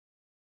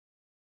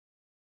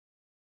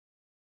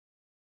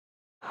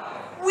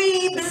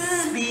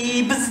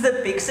Weebs, the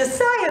big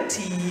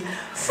society.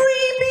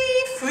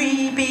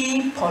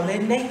 Freebie,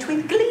 pollinate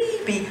with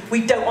glee. We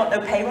don't want no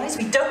pay rise,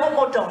 we don't want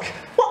more dosh.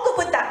 What good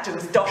would that do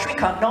if dosh we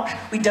can't nosh?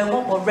 We don't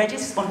want more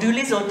Redis,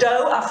 Mondulis or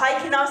dough, a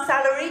hike in our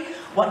salary.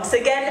 Once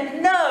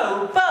again,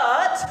 no,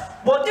 but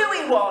what do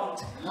we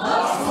want?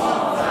 Lots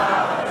more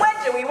flowers. When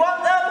do we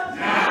want them?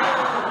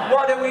 Now.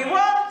 What do we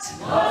want?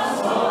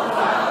 Lots more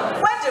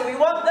flowers. When do we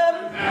want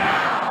them?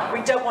 Now.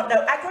 We don't want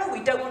no aggro, we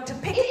don't want to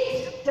pick.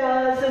 It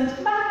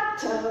doesn't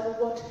matter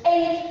what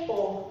age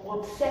or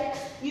what sex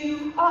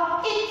you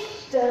are. It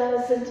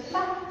doesn't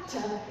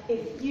matter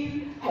if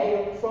you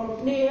hail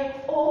from near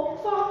or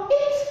far.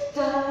 It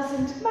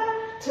doesn't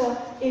matter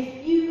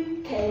if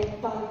you came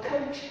by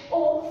coach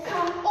or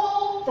car.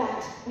 All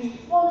that we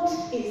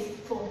want is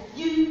for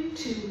you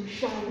to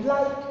shine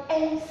like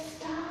a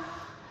star.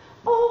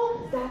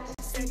 All that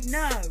said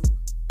no.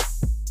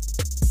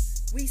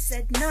 We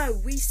said no,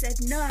 we said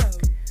no.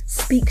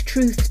 Speak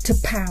truth to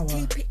power.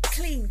 Keep it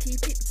clean,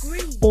 keep it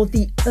green. Or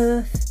the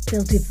earth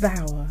they'll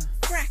devour.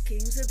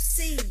 Fracking's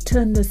obscene.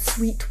 Turn the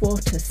sweet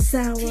water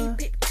sour.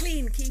 Keep it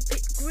clean, keep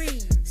it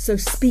green. So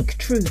speak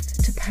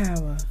truth to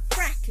power.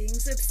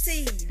 Fracking's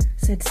obscene.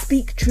 Said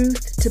speak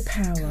truth to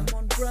power. Come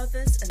on,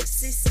 brothers and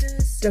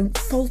sisters. Don't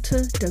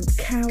falter, don't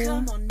cower.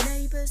 Come on,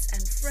 neighbours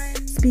and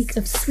friends. Speak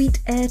of sweet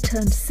air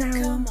turned sour.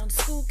 Come on,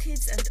 school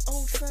kids and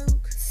old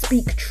folk.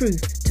 Speak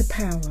truth to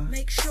power.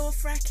 Make sure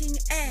fracking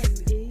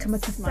ends. Come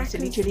at the My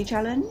silly chilly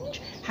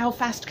challenge. How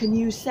fast can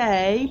you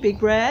say big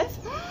breath?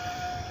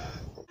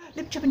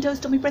 Lip chopping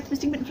toast, tummy breath,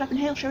 misting, mitten, flapping,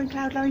 hail, showering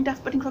cloud, lowering,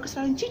 daft, budding, crocus,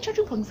 flying, cheat,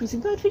 charging, pond, freezing,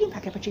 bird, feeding,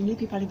 pack, approaching,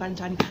 leapy, piling,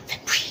 valentine.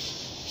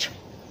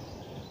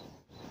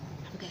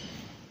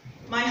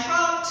 My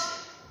heart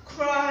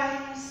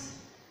cries,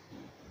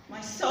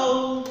 my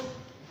soul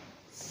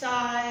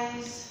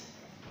sighs,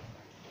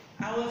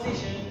 our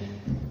vision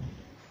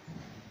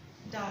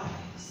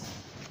dies.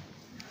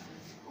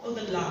 Oh,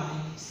 the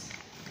lies,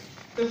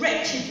 the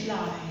wretched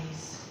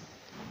lies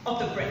of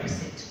the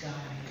Brexit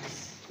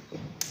guys.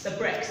 The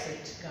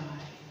Brexit guys.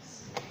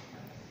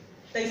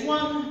 They've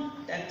won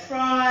their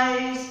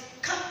prize,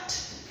 cut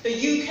the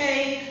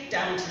UK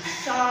down to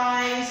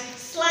size,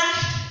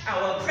 slashed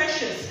our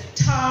precious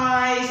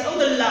ties. Oh,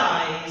 the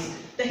lies,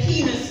 the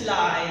heinous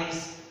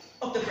lies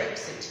of the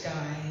Brexit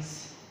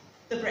guys.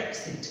 The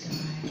Brexit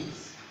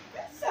guys.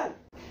 So,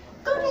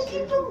 gotta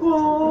keep them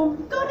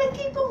warm, gotta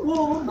keep them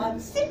warm. I'm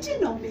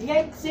sitting on the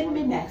eggs in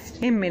my nest.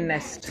 In my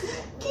nest.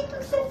 Keep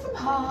them safe from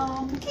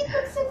harm, keep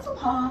them safe from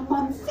harm.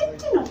 I'm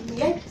sitting on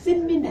the eggs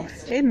in my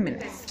nest. In my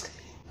nest.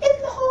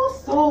 In the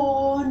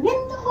hawthorn,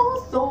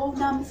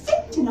 I'm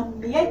sitting on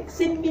the eggs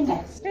in my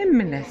nest. In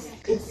my nest.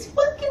 It's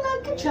working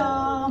like a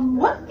charm,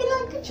 working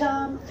like a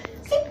charm.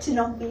 Sitting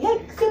on the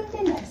eggs in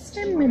my nest.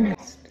 In my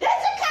nest. There's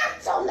a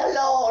cat on the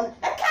lawn,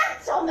 a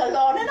cat's on the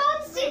lawn, and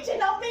I'm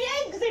sitting on the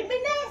eggs in my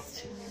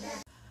nest.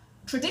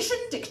 Tradition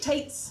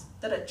dictates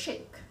that a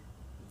chick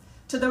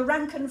to the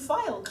rank and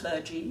file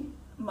clergy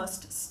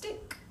must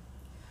stick.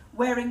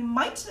 Wearing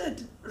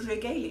mitred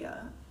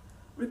regalia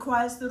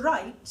requires the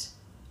right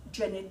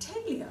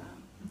genitalia.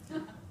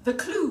 The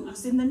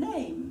clues in the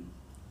name,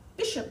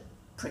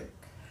 bishopric.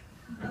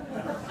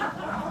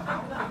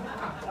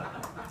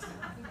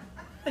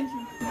 Thank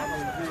you.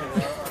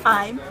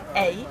 I'm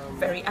a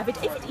very avid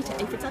aphid eater.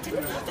 Aphids are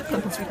tender, they're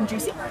plump and sweet and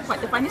juicy,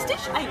 quite the finest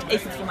dish. I eat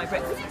aphids for my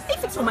breakfast,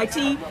 aphids for my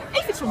tea,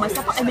 aphids for my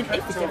supper. I'm an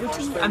aphid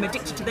devotee. I'm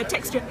addicted to their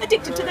texture,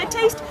 addicted to their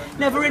taste.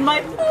 Never in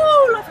my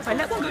whole life have I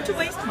let one go to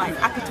waste. My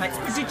appetite's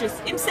prodigious,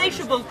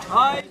 insatiable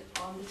time.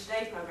 On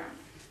today's programme,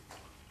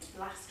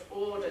 last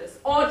orders.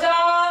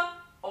 Order!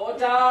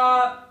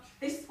 Order!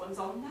 This one's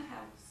on the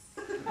house.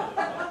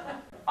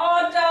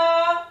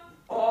 Order!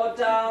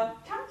 Order!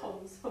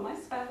 Tampons for my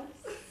spouse.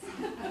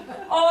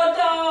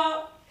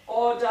 Order!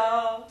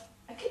 Order!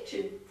 A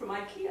kitchen from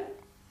IKEA.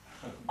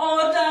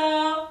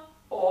 Order!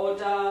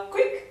 Order!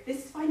 Quick,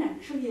 this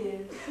financial year.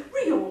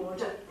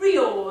 Reorder!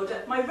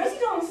 Reorder! My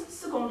résidence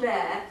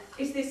secondaire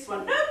is this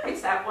one. No,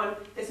 it's that one.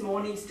 There's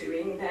more needs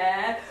doing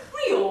there.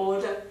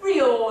 Reorder!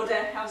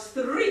 Reorder! House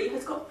 3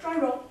 has got dry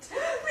rot.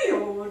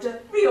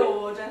 Reorder!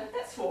 Reorder!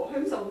 That's 4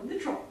 homes on the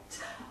trot.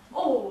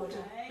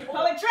 Order!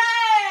 Poetry!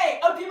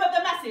 Opium of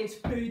the masses,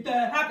 food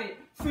the habit,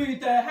 food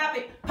the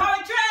habit.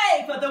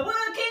 Poetry for the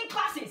working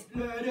classes,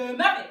 let 'em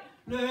have it,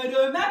 let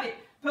 'em have it.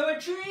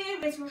 Poetry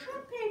is for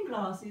champagne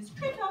glasses,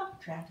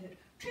 tritter-tratted,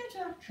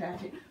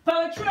 tritter-tratted.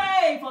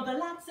 Poetry for the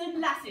lads and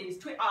lasses,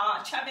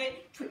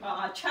 twitter-chavit,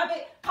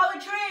 twitter-chavit.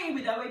 Poetry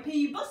with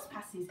OAP bus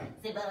passes,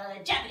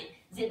 zibber-jabbit,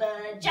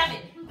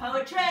 zibber-jabbit.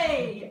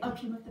 Poetry,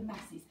 opium of the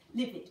masses,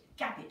 live it,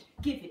 gab it,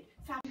 give it,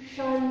 fab.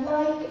 Shine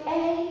like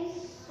a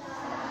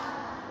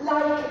star,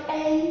 like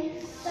a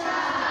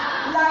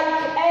star,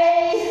 like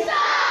a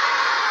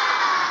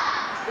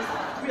star. This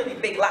really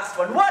big last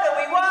one. What do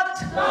we want?